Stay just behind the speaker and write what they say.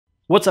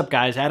What's up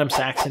guys, Adam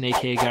Saxon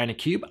aka Guy in a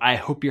Cube. I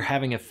hope you're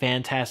having a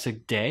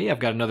fantastic day. I've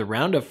got another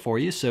roundup for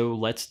you, so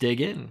let's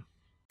dig in.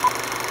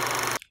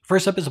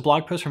 First up is a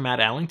blog post from Matt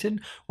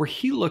Allington where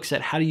he looks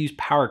at how to use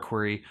Power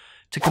Query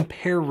to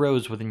compare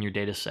rows within your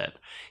data set.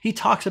 He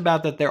talks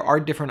about that there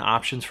are different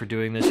options for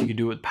doing this. You can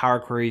do it with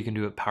Power Query, you can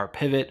do it with Power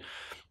Pivot,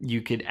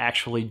 you could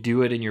actually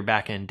do it in your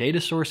backend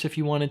data source if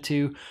you wanted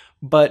to,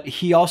 but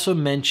he also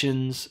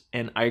mentions,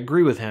 and I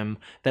agree with him,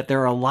 that there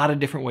are a lot of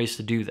different ways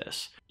to do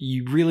this.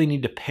 You really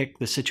need to pick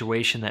the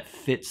situation that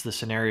fits the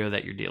scenario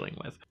that you're dealing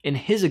with. In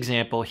his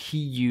example, he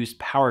used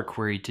Power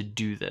Query to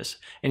do this,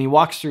 and he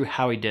walks through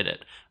how he did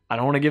it. I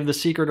don't want to give the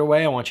secret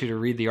away. I want you to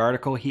read the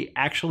article. He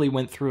actually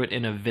went through it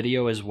in a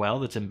video as well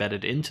that's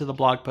embedded into the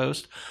blog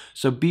post,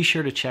 so be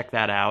sure to check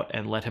that out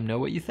and let him know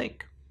what you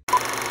think.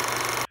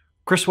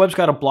 Chris Webb's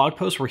got a blog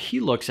post where he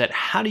looks at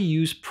how to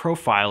use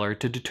Profiler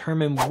to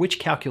determine which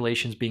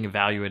calculations being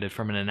evaluated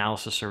from an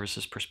analysis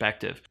services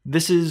perspective.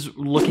 This is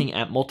looking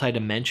at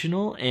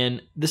multidimensional,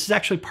 and this is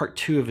actually part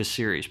 2 of his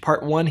series.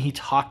 Part 1, he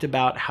talked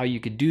about how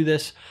you could do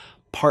this.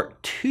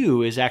 Part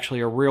 2 is actually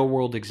a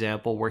real-world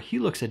example where he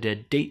looks at a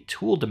date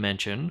tool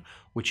dimension,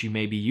 which you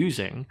may be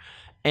using,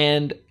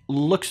 and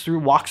walks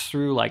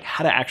through like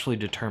how to actually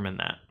determine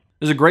that.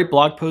 There's a great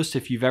blog post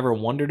if you've ever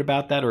wondered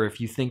about that or if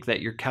you think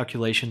that your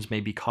calculations may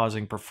be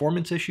causing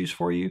performance issues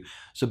for you,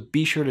 so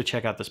be sure to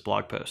check out this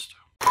blog post.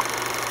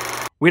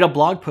 We had a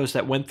blog post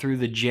that went through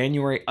the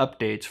January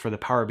updates for the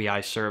Power BI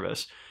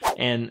service,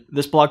 and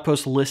this blog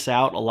post lists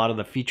out a lot of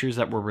the features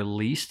that were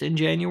released in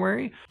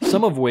January,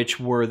 some of which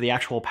were the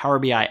actual Power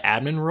BI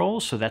admin role,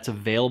 so that's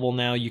available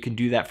now. You can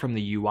do that from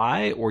the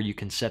UI, or you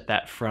can set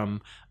that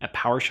from a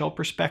PowerShell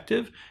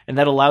perspective, and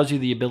that allows you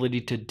the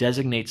ability to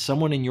designate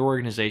someone in your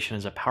organization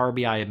as a Power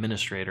BI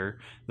administrator.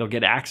 They'll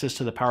get access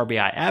to the Power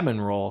BI admin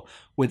role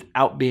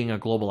without being a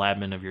global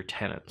admin of your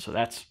tenant, so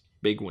that's a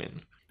big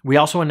win. We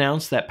also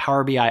announced that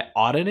Power BI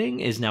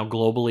Auditing is now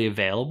globally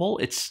available.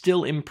 It's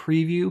still in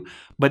preview,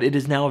 but it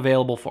is now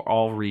available for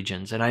all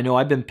regions. And I know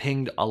I've been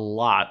pinged a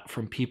lot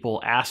from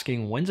people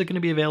asking, when's it going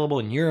to be available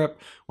in Europe?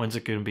 When's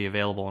it going to be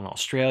available in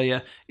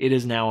Australia? It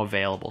is now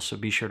available, so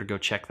be sure to go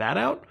check that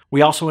out.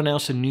 We also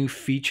announced a new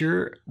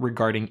feature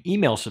regarding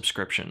email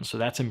subscriptions, so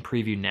that's in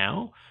preview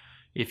now.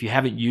 If you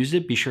haven't used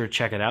it, be sure to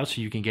check it out so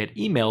you can get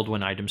emailed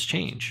when items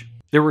change.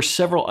 There were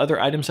several other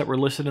items that were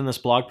listed in this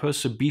blog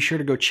post, so be sure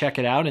to go check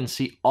it out and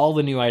see all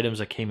the new items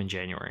that came in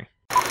January.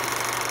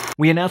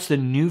 We announced a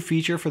new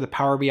feature for the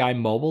Power BI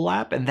mobile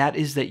app, and that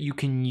is that you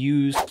can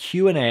use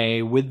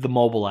Q&A with the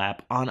mobile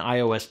app on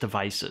iOS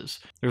devices.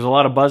 There's a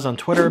lot of buzz on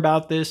Twitter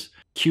about this.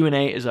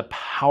 Q&A is a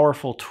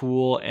powerful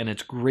tool, and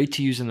it's great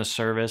to use in the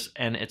service,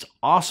 and it's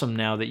awesome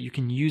now that you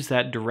can use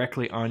that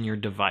directly on your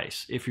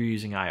device if you're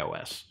using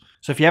iOS.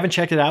 So if you haven't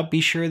checked it out,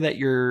 be sure that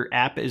your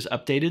app is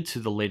updated to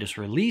the latest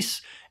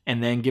release,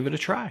 and then give it a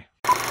try.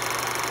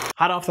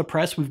 Hot off the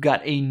press, we've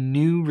got a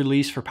new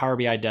release for Power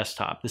BI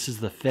Desktop. This is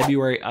the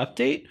February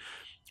update,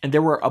 and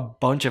there were a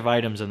bunch of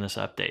items in this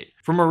update.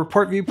 From a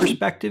report view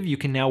perspective, you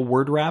can now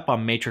word wrap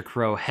on matrix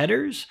row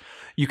headers.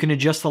 You can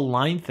adjust the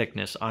line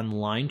thickness on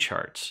line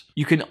charts.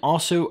 You can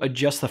also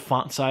adjust the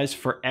font size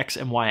for X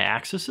and Y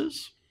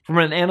axes. From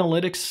an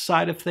analytics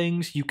side of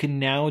things, you can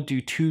now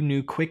do 2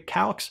 new quick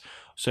calcs.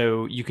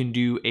 So you can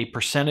do a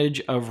percentage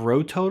of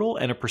row total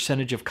and a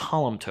percentage of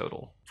column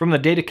total. From the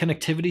data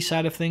connectivity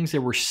side of things,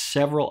 there were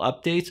several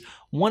updates.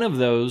 One of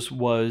those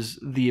was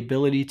the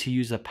ability to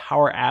use a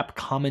Power App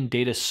Common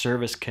Data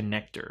Service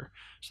connector.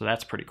 So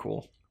that's pretty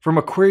cool. From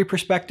a query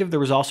perspective, there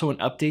was also an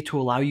update to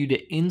allow you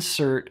to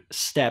insert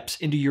steps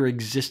into your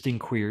existing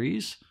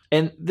queries.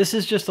 And this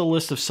is just a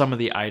list of some of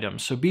the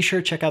items. So be sure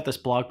to check out this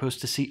blog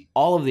post to see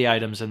all of the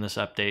items in this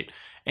update,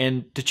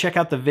 and to check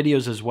out the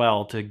videos as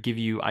well to give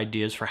you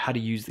ideas for how to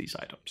use these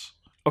items.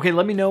 Okay,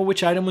 let me know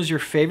which item was your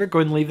favorite. Go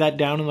ahead and leave that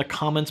down in the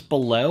comments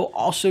below.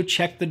 Also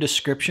check the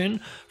description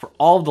for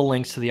all of the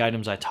links to the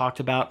items I talked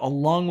about,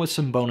 along with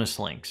some bonus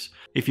links.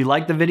 If you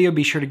liked the video,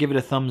 be sure to give it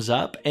a thumbs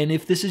up. And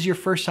if this is your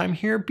first time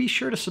here, be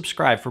sure to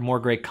subscribe for more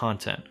great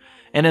content.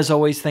 And as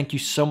always, thank you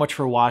so much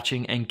for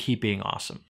watching and keep being awesome.